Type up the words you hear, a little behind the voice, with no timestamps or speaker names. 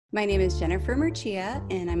My name is Jennifer Mercieca,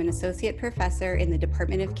 and I'm an associate professor in the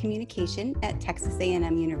Department of Communication at Texas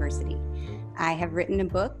A&M University. I have written a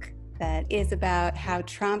book that is about how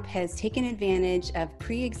Trump has taken advantage of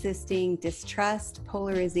pre-existing distrust,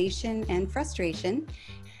 polarization, and frustration.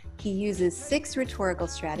 He uses 6 rhetorical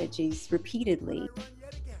strategies repeatedly.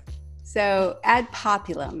 So, ad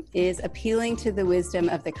populum is appealing to the wisdom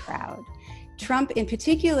of the crowd. Trump in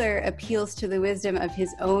particular appeals to the wisdom of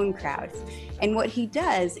his own crowd. And what he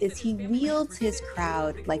does is he wields his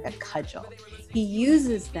crowd like a cudgel. He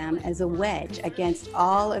uses them as a wedge against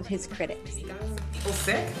all of his critics. People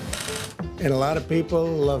sick? And a lot of people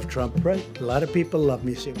love Trump, right? A lot of people love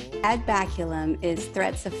me. Ad baculum is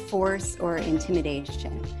threats of force or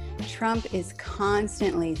intimidation. Trump is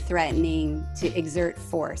constantly threatening to exert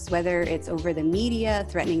force, whether it's over the media,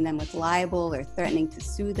 threatening them with libel, or threatening to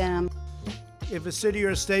sue them. If a city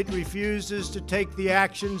or state refuses to take the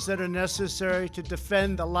actions that are necessary to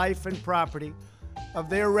defend the life and property of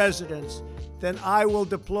their residents, then I will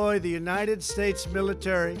deploy the United States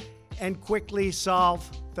military and quickly solve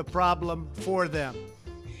the problem for them.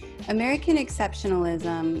 American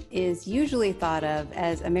exceptionalism is usually thought of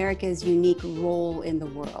as America's unique role in the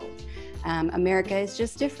world. America is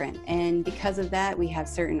just different, and because of that, we have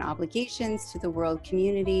certain obligations to the world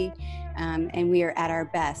community, and we are at our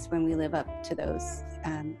best when we live up to those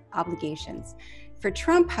obligations. For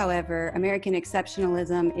Trump, however, American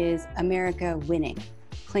exceptionalism is America winning,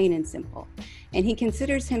 plain and simple. And he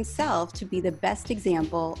considers himself to be the best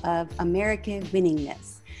example of America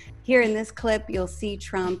winningness. Here in this clip, you'll see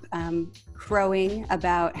Trump crowing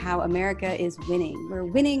about how America is winning. We're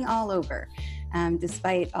winning all over,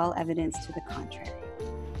 despite all evidence to the contrary.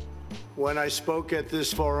 When I spoke at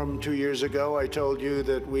this forum 2 years ago, I told you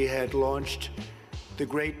that we had launched the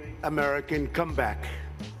great American comeback.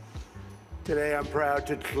 Today, I'm proud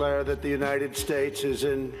to declare that the United States is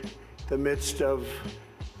in the midst of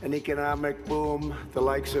an economic boom, the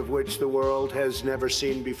likes of which the world has never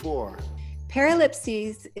seen before.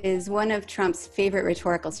 Paralipsis is one of Trump's favorite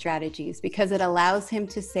rhetorical strategies because it allows him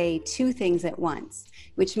to say 2 things at once,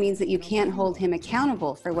 which means that you can't hold him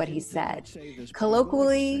accountable for what he said.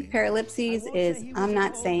 Colloquially, paralipsis is, I'm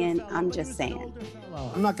not saying, I'm just saying.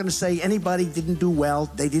 I'm not going to say anybody didn't do well,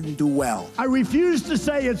 they didn't do well. I refuse to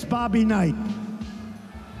say it's Bobby Knight,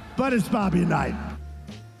 but it's Bobby Knight.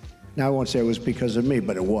 Now, I won't say it was because of me,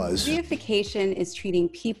 but it was. Reification is treating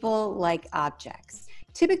people like objects.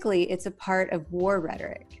 Typically, it's a part of war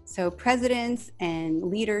rhetoric. So presidents and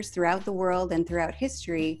leaders throughout the world and throughout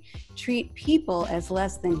history treat people as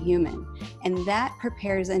less than human, and that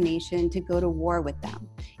prepares a nation to go to war with them.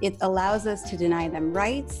 It allows us to deny them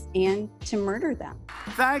rights and to murder them.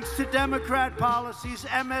 Thanks to Democrat policies,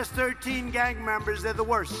 MS-13 gang members, they're the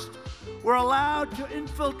worst. We're allowed to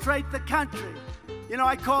infiltrate the country. You know,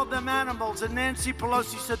 I called them animals, and Nancy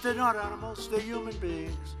Pelosi said they're not animals, they're human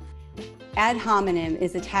beings. Ad hominem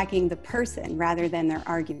is attacking the person rather than their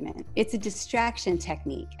argument. It's a distraction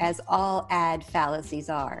technique, as all ad fallacies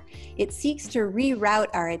are. It seeks to reroute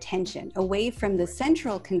our attention away from the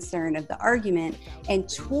central concern of the argument and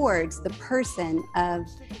towards the person of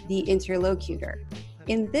the interlocutor.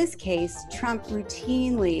 In this case, Trump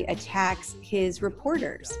routinely attacks his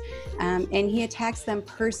reporters, and he attacks them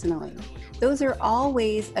personally. Those are all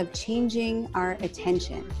ways of changing our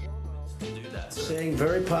attention. Saying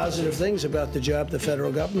very positive things about the job the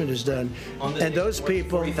federal government has done, and those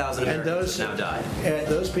people, 40,000 Americans have now died.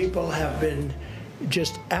 Those people have been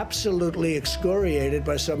just absolutely excoriated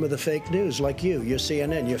by some of the fake news, like you, your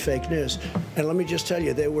CNN, your fake news. And let me just tell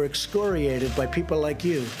you, they were excoriated by people like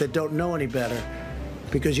you that don't know any better,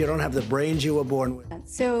 because you don't have the brains you were born with.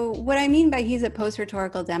 So what I mean by he's a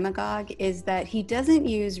post-rhetorical demagogue is that he doesn't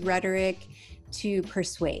use rhetoric to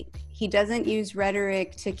persuade. He doesn't use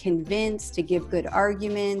rhetoric to convince, to give good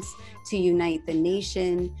arguments, to unite the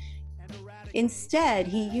nation. Instead,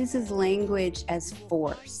 he uses language as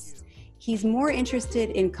force. He's more interested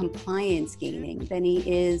in compliance gaining than he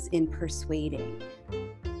is in persuading.